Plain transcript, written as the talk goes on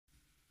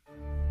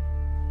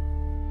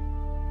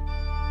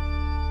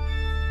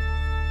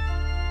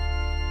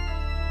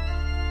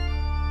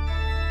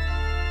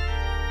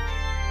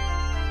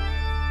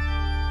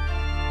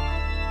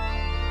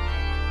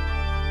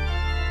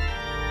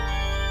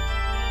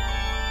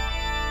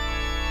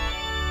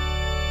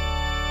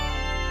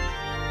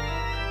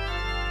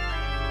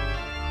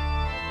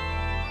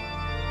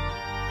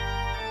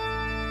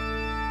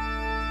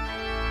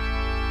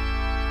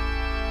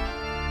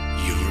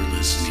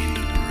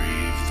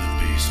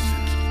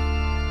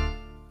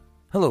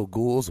Hello,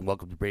 ghouls, and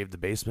welcome to Brave the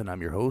Basement.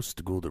 I'm your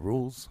host, Ghoul That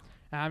Rules.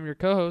 I'm your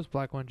co-host,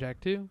 Black One Jack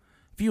 2.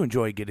 If you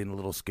enjoy getting a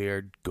little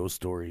scared, ghost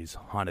stories,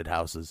 haunted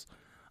houses,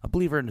 a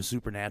believer in the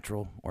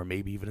supernatural, or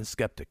maybe even a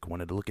skeptic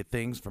wanting to look at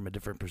things from a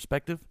different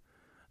perspective,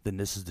 then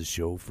this is the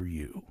show for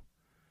you.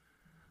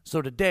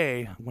 So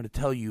today, I'm going to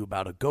tell you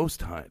about a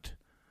ghost hunt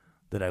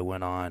that I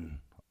went on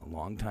a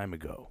long time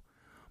ago.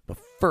 But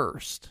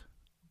first,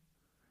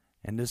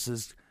 and this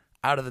is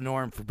out of the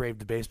norm for Brave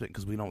the Basement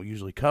because we don't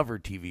usually cover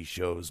TV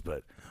shows,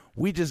 but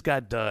we just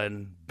got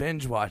done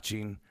binge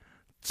watching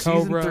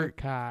Cobra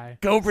Kai.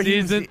 Cobra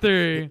Season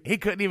 3. He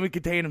couldn't even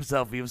contain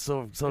himself. He was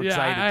so excited.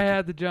 Yeah, I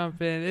had to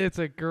jump in. It's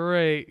a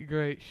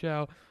great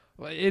show.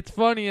 It's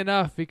funny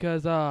enough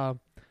because the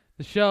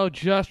show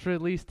just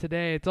released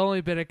today. It's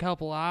only been a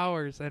couple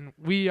hours, and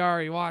we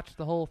already watched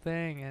the whole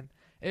thing, and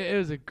it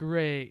was a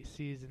great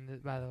season,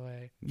 by the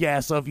way. Yeah,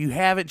 so if you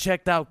haven't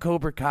checked out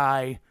Cobra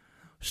Kai,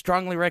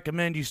 strongly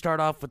recommend you start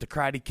off with the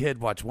Karate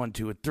Kid, watch 1,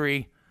 2, and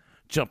 3.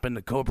 Jump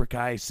into Cobra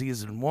Kai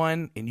Season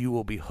 1, and you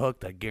will be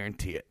hooked, I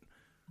guarantee it.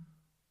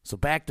 So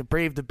back to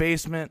Brave the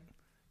Basement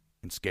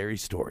and scary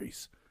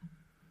stories.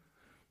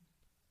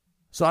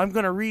 So I'm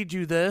going to read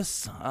you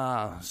this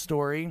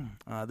story.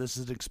 This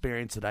is an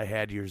experience that I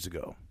had years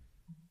ago.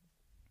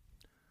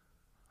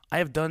 I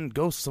have done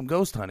some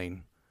ghost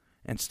hunting,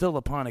 and still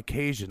upon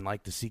occasion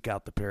like to seek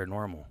out the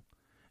paranormal.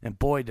 And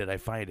boy, did I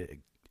find it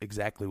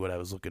exactly what I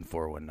was looking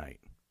for one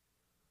night.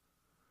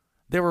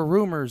 There were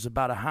rumors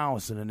about a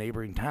house in a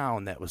neighboring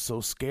town that was so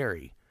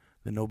scary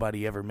that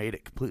nobody ever made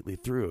it completely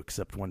through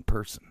except one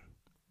person.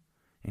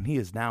 And he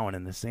is now in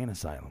an insane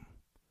asylum.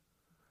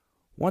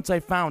 Once I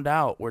found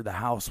out where the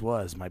house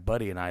was, my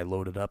buddy and I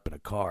loaded up in a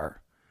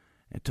car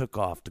and took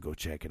off to go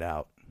check it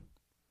out.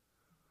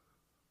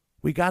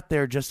 We got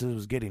there just as it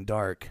was getting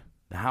dark.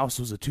 The house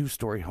was a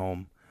 2-story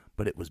home,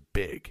 but it was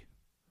big.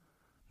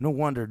 No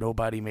wonder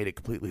nobody made it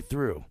completely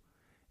through.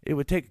 It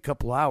would take a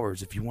couple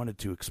hours if you wanted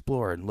to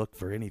explore and look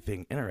for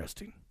anything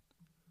interesting.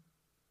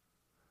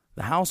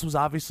 The house was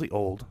obviously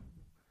old.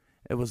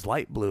 It was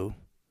light blue,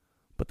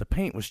 but the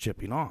paint was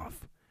chipping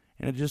off,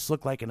 and it just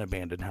looked like an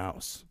abandoned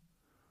house.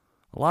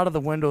 A lot of the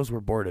windows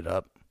were boarded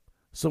up.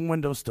 Some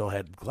windows still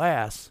had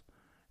glass,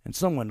 and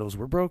some windows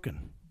were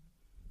broken.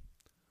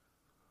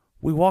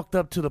 We walked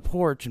up to the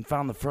porch and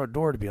found the front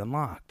door to be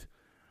unlocked.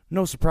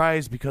 No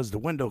surprise because the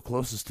window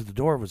closest to the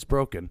door was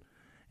broken,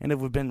 and it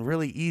would have been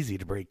really easy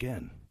to break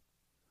in.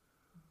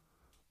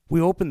 We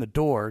opened the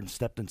door and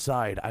stepped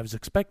inside. I was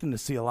expecting to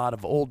see a lot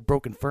of old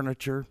broken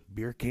furniture,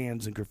 beer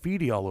cans, and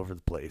graffiti all over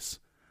the place.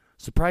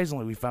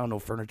 Surprisingly, we found no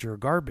furniture or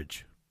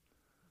garbage.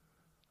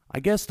 I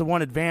guess the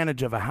one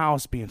advantage of a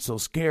house being so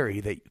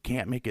scary that you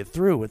can't make it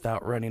through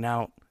without running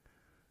out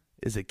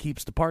is it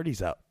keeps the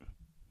parties out.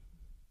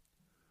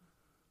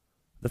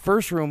 The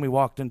first room we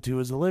walked into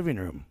was the living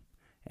room,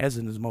 as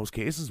in most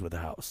cases with a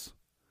house.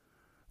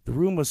 The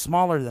room was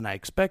smaller than I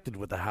expected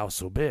with a house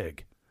so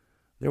big.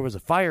 There was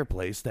a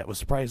fireplace that was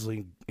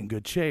surprisingly in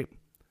good shape.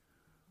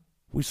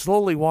 We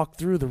slowly walked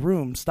through the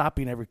room,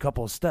 stopping every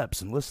couple of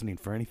steps and listening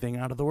for anything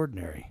out of the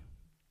ordinary.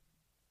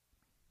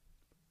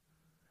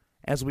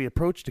 As we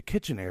approached the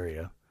kitchen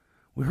area,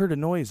 we heard a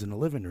noise in the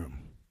living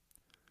room.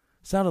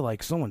 It sounded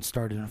like someone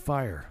started a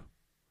fire.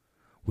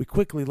 We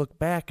quickly looked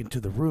back into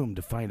the room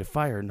to find a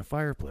fire in the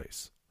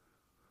fireplace.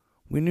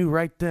 We knew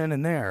right then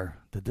and there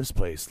that this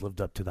place lived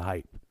up to the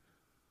hype.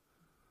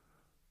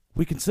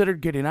 We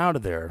considered getting out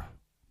of there,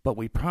 but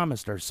we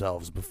promised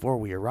ourselves before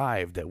we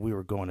arrived that we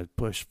were going to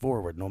push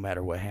forward no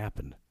matter what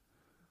happened.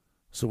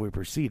 So we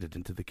proceeded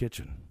into the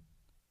kitchen.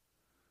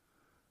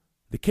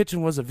 The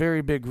kitchen was a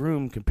very big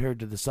room compared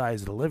to the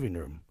size of the living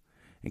room,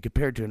 and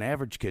compared to an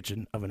average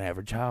kitchen of an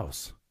average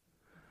house.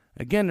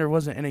 Again, there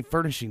wasn't any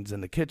furnishings in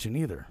the kitchen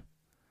either.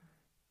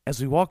 As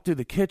we walked through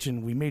the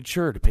kitchen, we made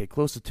sure to pay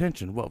close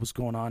attention to what was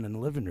going on in the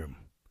living room.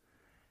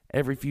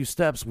 Every few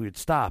steps, we would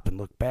stop and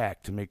look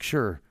back to make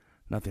sure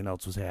nothing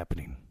else was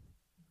happening.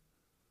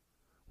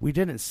 We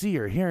didn't see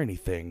or hear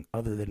anything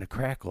other than the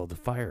crackle of the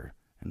fire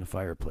in the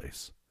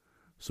fireplace,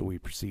 so we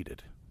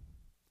proceeded.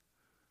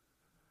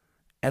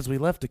 As we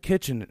left the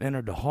kitchen and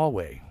entered the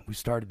hallway, we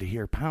started to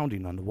hear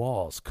pounding on the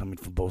walls coming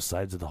from both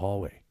sides of the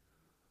hallway.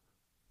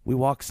 We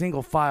walked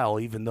single file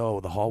even though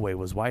the hallway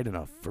was wide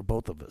enough for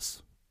both of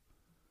us.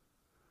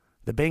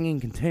 The banging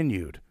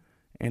continued,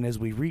 and as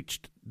we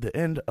reached the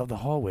end of the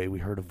hallway, we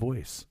heard a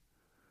voice.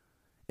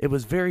 It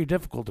was very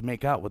difficult to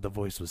make out what the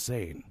voice was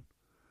saying.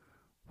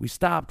 We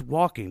stopped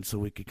walking so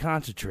we could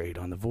concentrate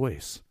on the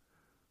voice.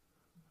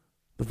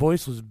 The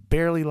voice was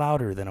barely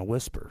louder than a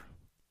whisper,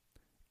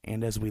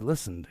 and as we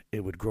listened,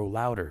 it would grow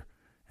louder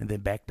and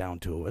then back down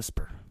to a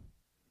whisper.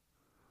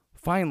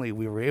 Finally,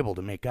 we were able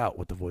to make out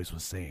what the voice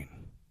was saying.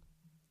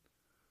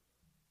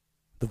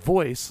 The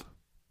voice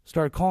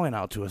started calling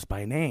out to us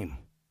by name.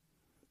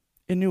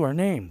 It knew our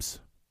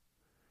names,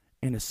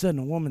 and it said in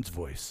a woman's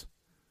voice,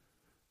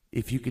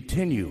 "If you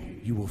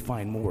continue, you will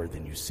find more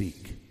than you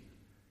seek.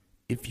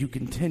 If you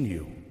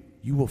continue,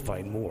 you will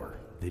find more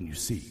than you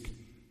seek."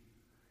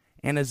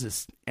 And as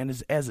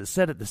it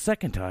said it the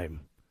second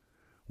time,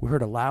 We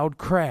heard a loud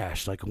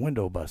crash like a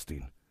window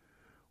busting.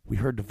 We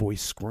heard the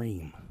voice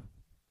scream.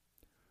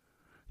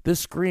 This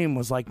scream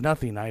was like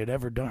nothing I had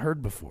ever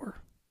heard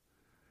before.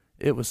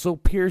 It was so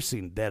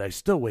piercing that I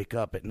still wake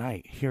up at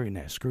night hearing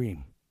that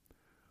scream.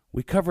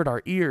 We covered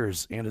our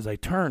ears, and as I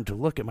turned to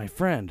look at my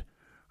friend,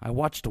 I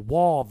watched the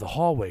wall of the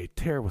hallway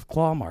tear with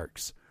claw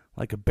marks,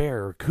 like a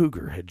bear or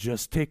cougar had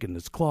just taken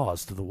its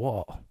claws to the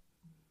wall.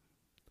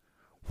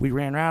 We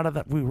ran out of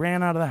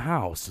the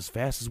house as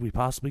fast as we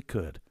possibly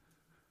could,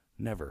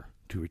 never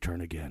to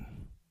return again.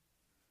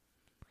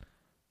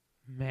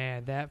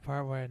 Man, that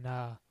part when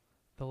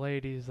the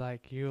lady's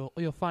like, you'll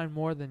find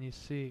more than you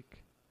seek.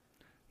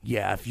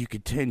 Yeah, if you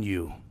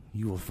continue,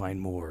 you will find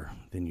more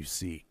than you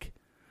seek.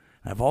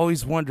 I've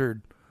always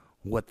wondered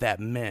what that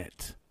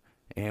meant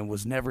and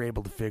was never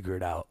able to figure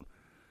it out.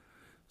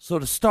 So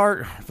to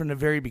start from the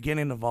very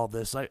beginning of all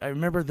this, I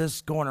remember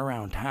this going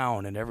around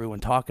town and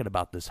everyone talking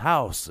about this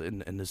house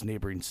in this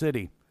neighboring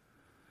city.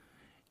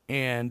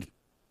 And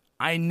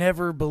I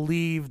never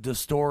believed the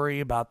story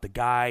about the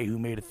guy who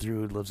made it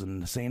through, lives in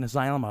an insane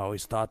asylum. I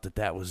always thought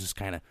that was just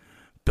kind of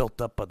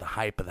built up by the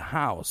hype of the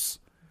house.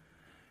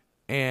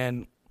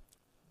 And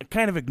I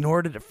kind of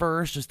ignored it at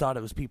first, just thought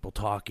it was people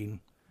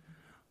talking.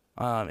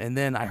 And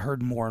then I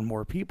heard more and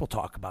more people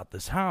talk about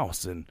this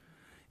house, and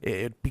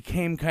it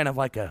became kind of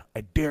like I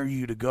dare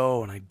you to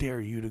go, and I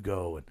dare you to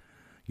go, and,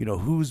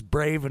 who's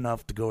brave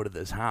enough to go to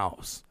this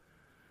house?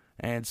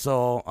 And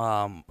so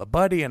a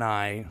buddy and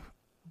I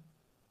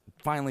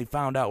finally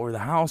found out where the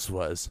house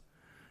was,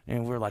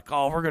 and we're like,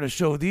 oh, we're going to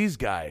show these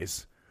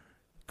guys,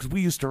 because we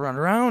used to run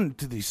around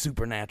to these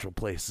supernatural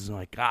places, and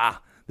like,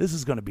 this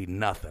is going to be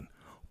nothing.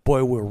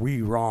 Boy, were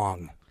we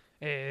wrong.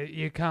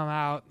 You come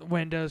out,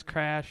 windows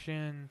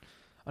crashing,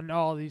 and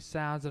all these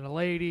sounds, and a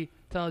lady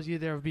tells you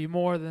there will be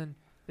more than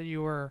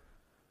you were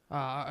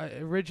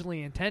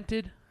originally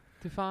intended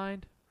to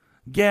find.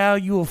 Yeah,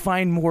 you will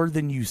find more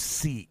than you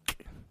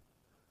seek.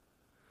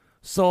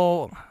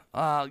 So,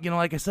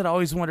 like I said, I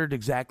always wondered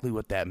exactly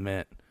what that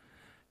meant.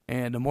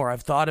 And the more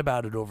I've thought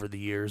about it over the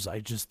years,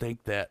 I just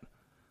think that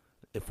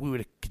if we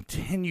would have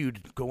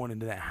continued going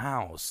into that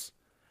house,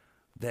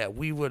 that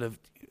we would have,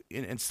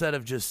 instead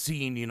of just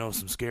seeing,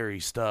 some scary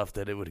stuff,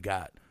 that it would have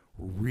got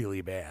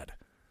really bad.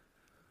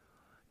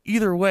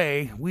 Either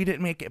way, we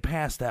didn't make it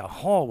past that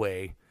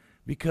hallway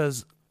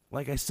because,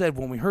 like I said,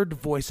 when we heard the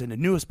voice and it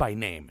knew us by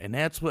name, and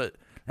that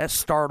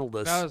startled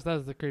us. That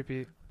was the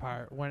creepy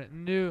part. When it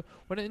knew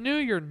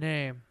your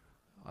name,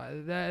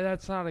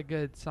 that's not a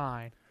good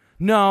sign.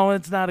 No,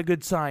 it's not a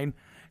good sign.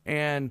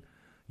 And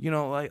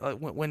like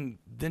when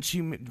then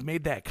she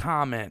made that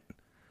comment,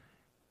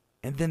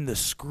 and then the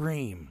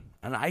scream,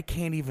 and I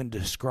can't even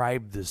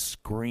describe the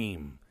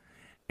scream.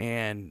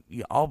 And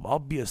I'll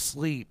be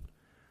asleep,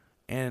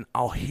 and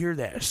I'll hear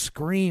that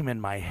scream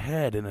in my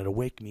head, and it'll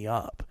wake me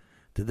up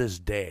to this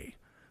day.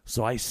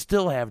 So I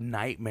still have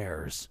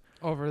nightmares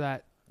over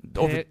that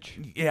pitch.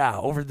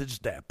 Over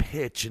just that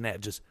pitch and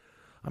that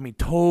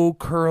toe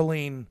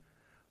curling,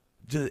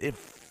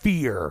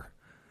 fear.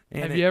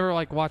 And have you ever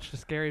watched a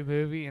scary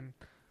movie and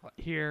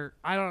hear?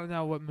 I don't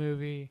know what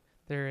movie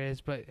there is,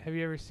 but have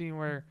you ever seen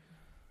where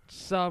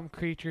some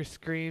creature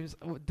screams?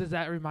 Does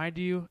that remind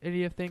you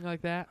anything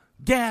like that?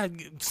 Yeah,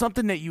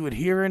 something that you would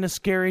hear in a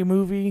scary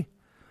movie.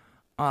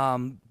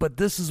 But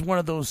this is one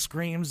of those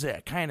screams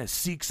that kind of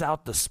seeks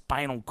out the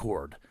spinal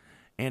cord,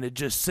 and it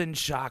just sends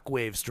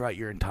shockwaves throughout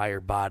your entire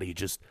body.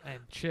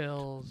 And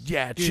chills.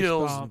 Yeah,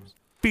 chills, and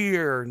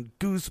fear, and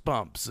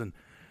goosebumps,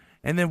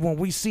 and then when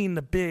we seen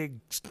the big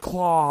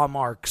claw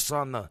marks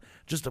on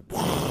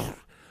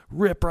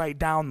rip right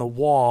down the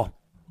wall,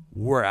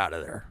 we're out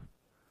of there.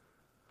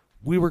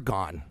 We were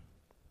gone.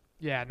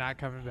 Yeah, not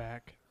coming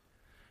back.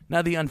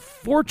 Now, the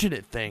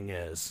unfortunate thing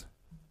is,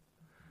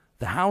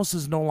 the house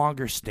is no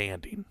longer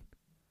standing.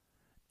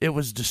 It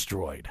was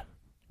destroyed.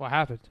 What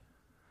happened?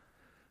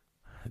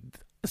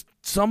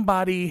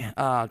 Somebody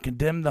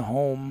condemned the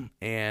home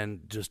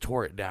and just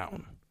tore it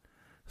down.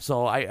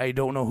 So I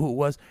don't know who it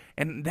was.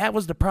 And that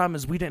was the problem,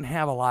 is we didn't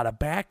have a lot of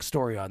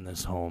backstory on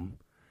this home.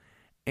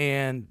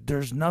 And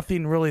there's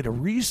nothing really to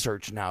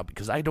research now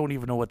because I don't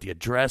even know what the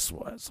address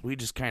was. We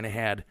just kind of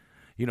had,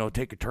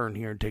 take a turn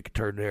here and take a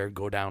turn there and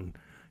go down,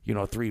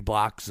 3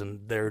 blocks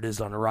and there it is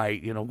on the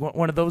right.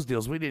 One of those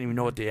deals. We didn't even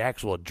know what the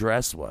actual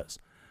address was.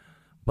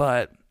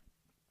 But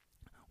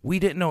we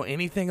didn't know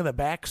anything of the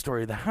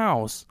backstory of the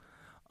house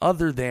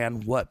other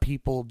than what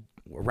people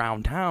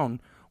around town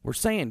were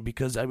saying,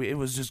 because it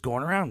was just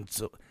going around.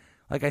 So,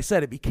 like I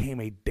said, it became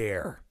a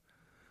dare.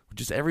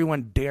 Just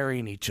everyone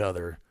daring each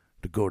other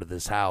to go to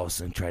this house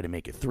and try to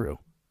make it through.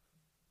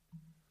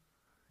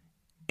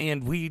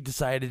 And we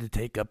decided to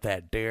take up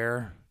that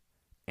dare,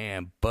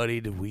 and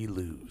buddy, did we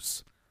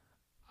lose.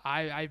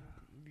 I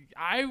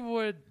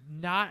would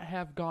not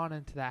have gone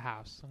into that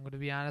house. I'm going to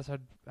be honest.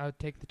 I would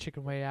take the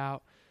chicken way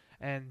out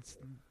and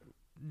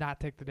not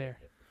take the dare.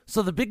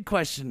 So the big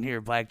question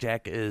here,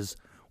 Blackjack, is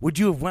would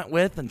you have went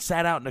with and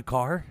sat out in a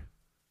car?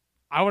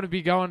 I wouldn't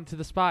be going to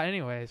the spot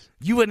anyways.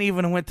 You wouldn't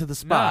even went to the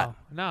spot.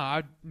 No,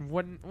 I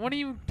wouldn't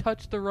even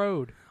touch the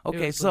road.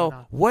 Okay,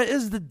 so what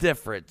is the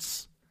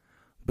difference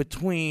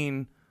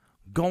between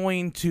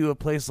going to a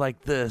place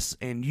like this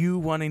and you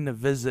wanting to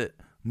visit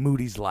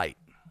Moody's Light?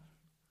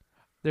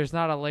 There's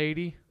not a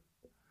lady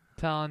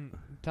telling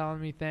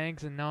me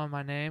things and knowing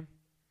my name.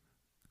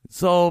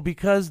 So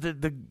because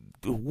the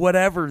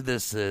whatever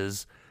this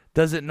is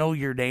doesn't know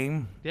your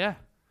name? Yeah.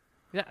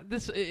 Yeah,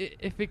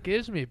 if it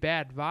gives me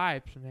bad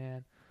vibes,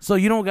 man. So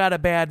you don't got a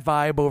bad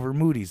vibe over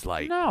Moody's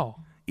Light?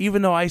 No.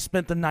 Even though I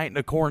spent the night in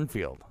a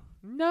cornfield?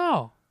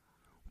 No.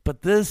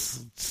 But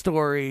this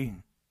story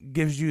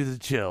gives you the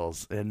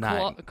chills. And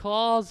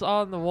claws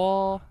on the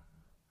wall.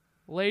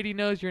 Lady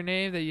knows your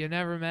name that you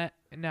never met.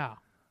 No.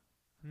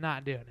 I'm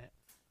not doing it.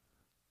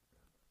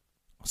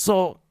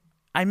 So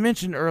I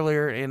mentioned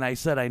earlier, and I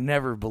said I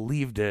never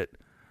believed it,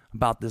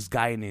 about this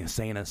guy in the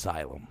insane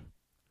asylum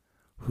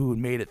who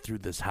made it through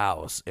this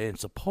house. And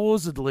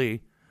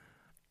supposedly,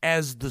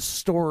 as the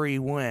story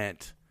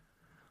went,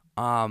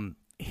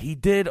 he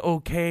did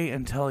okay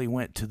until he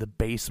went to the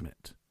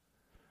basement.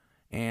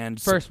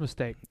 And first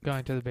mistake,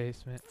 going to the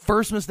basement.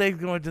 First mistake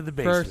going to the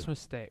basement. First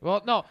mistake.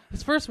 Well, no,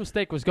 his first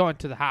mistake was going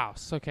to the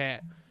house. Okay,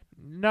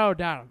 no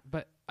doubt.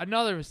 But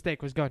another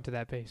mistake was going to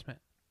that basement.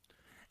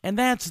 And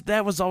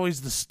that was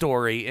always the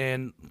story.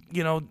 And,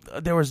 you know,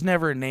 there was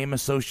never a name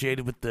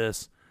associated with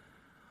this.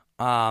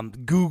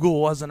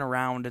 Google wasn't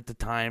around at the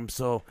time,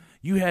 so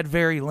you had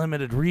very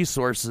limited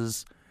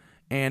resources.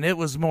 And it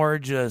was more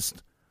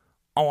just,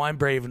 oh, I'm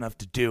brave enough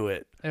to do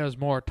it. It was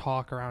more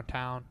talk around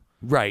town.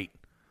 Right.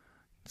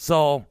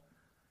 So,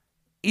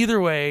 either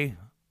way,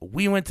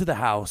 we went to the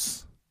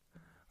house.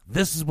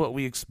 This is what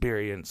we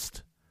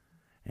experienced.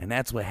 And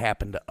that's what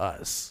happened to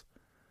us.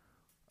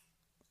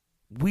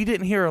 We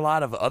didn't hear a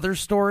lot of other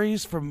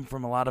stories from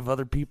a lot of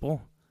other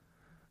people.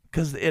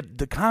 Because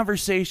the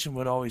conversation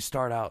would always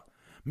start out,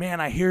 man,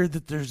 I hear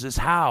that there's this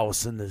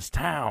house in this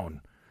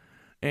town.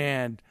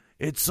 And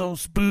it's so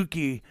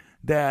spooky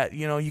that,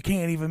 you know, you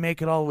can't even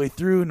make it all the way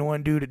through. And the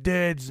one dude that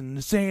did's in the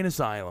insane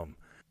asylum.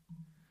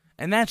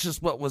 And that's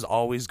just what was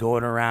always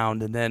going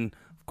around. And then,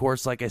 of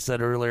course, like I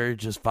said earlier,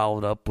 just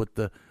followed up with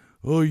the,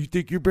 oh, you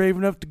think you're brave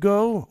enough to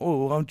go?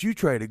 Oh, why don't you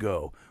try to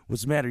go?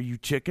 What's the matter, you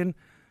chicken?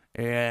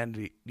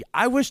 And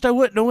I wished I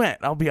wouldn't have went,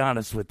 I'll be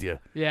honest with you.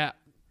 Yeah,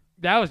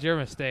 that was your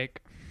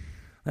mistake.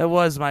 That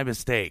was my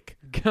mistake.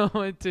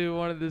 Going to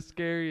one of the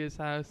scariest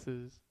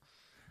houses.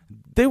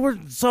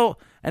 So,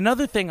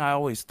 another thing I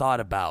always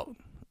thought about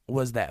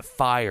was that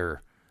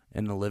fire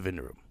in the living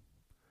room.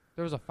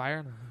 There was a fire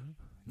in the room?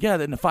 Yeah,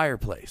 in the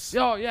fireplace.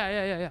 Oh,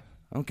 yeah.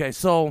 Okay,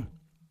 so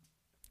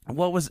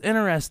what was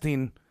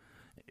interesting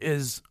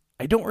is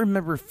I don't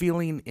remember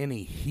feeling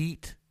any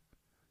heat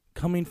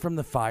coming from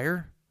the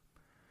fire.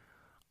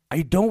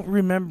 I don't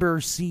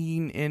remember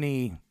seeing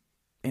any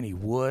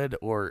wood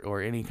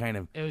or any kind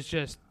of... It was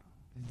just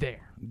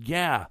there.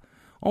 Yeah,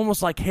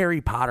 almost like Harry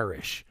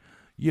Potter-ish.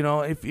 You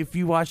know, if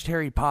you watched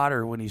Harry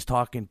Potter when he's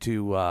talking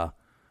to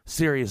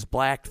Sirius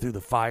Black through the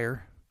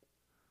fire,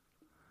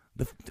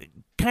 it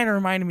kind of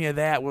reminded me of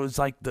that. It was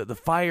like the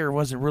fire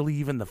wasn't really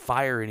even the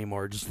fire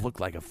anymore. It just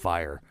looked like a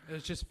fire. It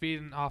was just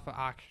feeding off of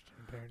oxygen,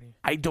 apparently.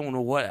 I don't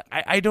know what...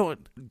 I don't...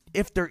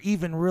 If there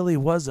even really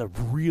was a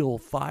real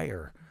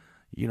fire...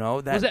 You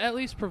know, that was it at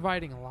least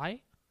providing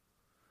light?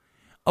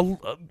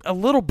 A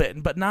little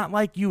bit, but not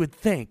like you would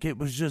think. It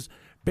was just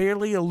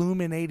barely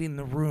illuminating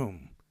the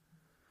room.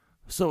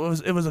 So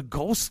it was a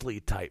ghostly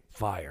type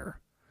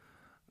fire.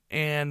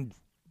 And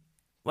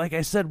like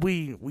I said,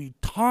 we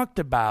talked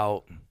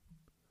about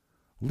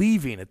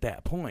leaving at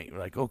that point. We're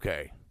like,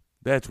 okay,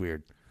 that's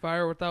weird.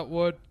 Fire without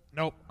wood?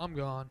 Nope, I'm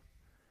gone.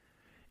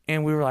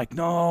 And we were like,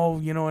 no,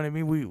 you know what I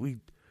mean? We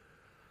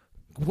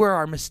where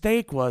our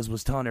mistake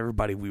was telling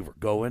everybody we were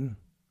going.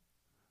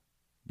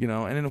 You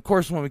know, and then of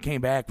course when we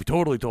came back, we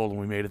totally told them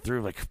we made it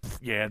through. Like,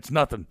 yeah, it's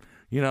nothing.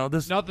 You know,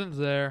 nothing's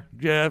there.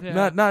 Yeah,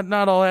 yeah.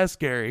 Not all that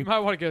scary. You might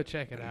want to go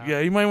check it out. Yeah,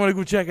 you might want to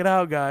go check it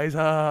out, guys. Ha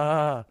ha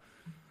ha.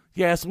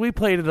 Yeah, so we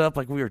played it up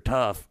like we were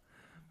tough.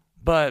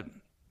 But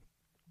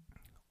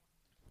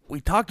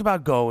we talked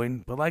about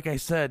going, but like I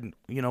said,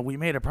 you know, we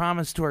made a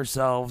promise to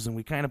ourselves and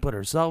we kind of put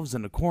ourselves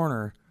in the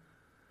corner.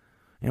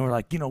 And we're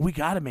like, you know, we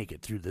got to make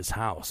it through this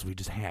house. We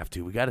just have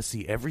to. We got to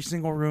see every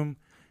single room,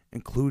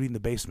 including the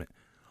basement.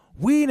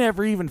 We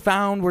never even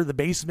found where the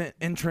basement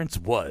entrance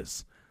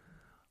was.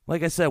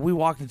 Like I said, we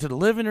walked into the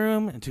living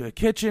room, into a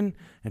kitchen,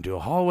 into a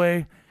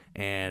hallway,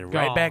 and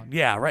right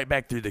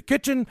back through the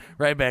kitchen,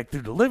 right back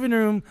through the living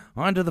room,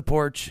 onto the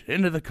porch,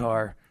 into the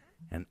car,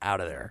 and out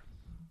of there.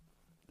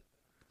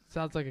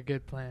 Sounds like a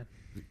good plan.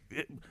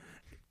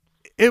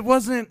 It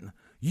wasn't...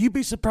 You'd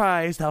be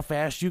surprised how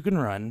fast you can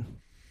run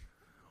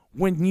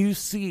when you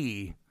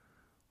see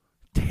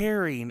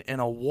tearing in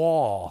a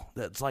wall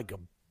that's like a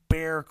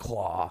bear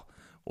claw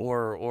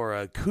or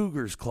a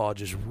cougar's claw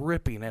just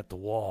ripping at the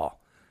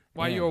wall.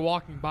 While you were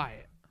walking by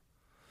it.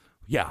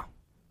 Yeah.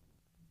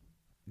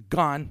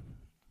 Gone,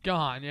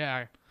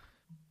 yeah.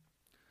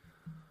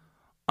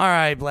 All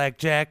right,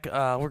 Blackjack,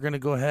 we're going to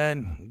go ahead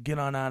and get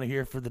on out of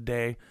here for the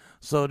day.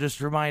 So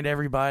just remind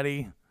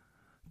everybody,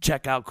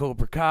 check out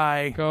Cobra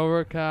Kai.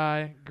 Cobra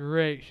Kai,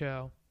 great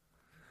show.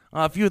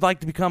 If you would like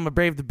to become a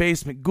Brave the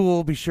Basement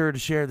ghoul, be sure to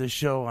share this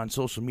show on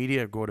social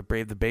media or go to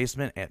Brave the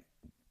Basement at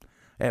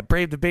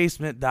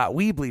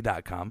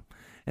bravethebasement.weebly.com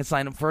and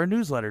sign up for our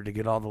newsletter to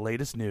get all the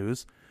latest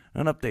news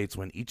and updates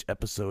when each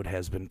episode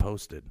has been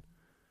posted.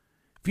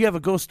 If you have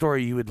a ghost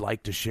story you would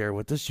like to share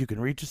with us, you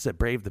can reach us at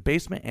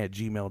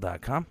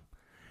bravethebasement@gmail.com.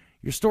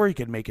 Your story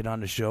can make it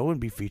on the show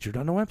and be featured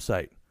on the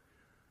website.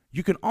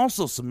 You can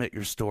also submit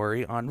your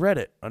story on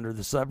Reddit under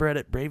the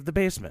subreddit Brave the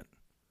Basement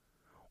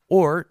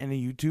or in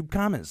the YouTube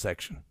comment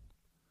section.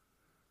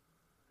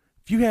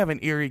 If you have an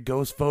eerie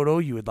ghost photo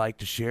you would like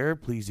to share,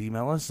 please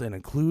email us and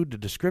include the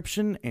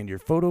description, and your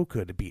photo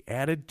could be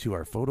added to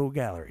our photo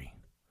gallery.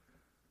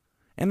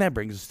 And that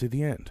brings us to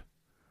the end.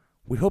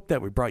 We hope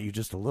that we brought you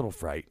just a little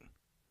fright.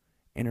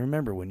 And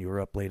remember, when you were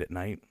up late at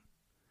night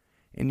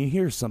and you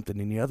hear something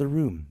in the other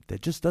room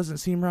that just doesn't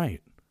seem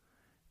right,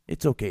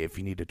 it's okay if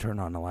you need to turn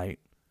on the light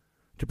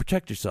to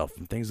protect yourself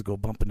from things that go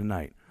bump in the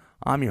night.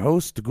 I'm your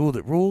host, The Ghoul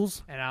That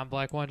Rules. And I'm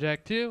Black One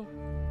Jack 2.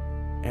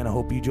 And I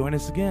hope you join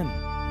us again.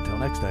 Until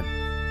next time.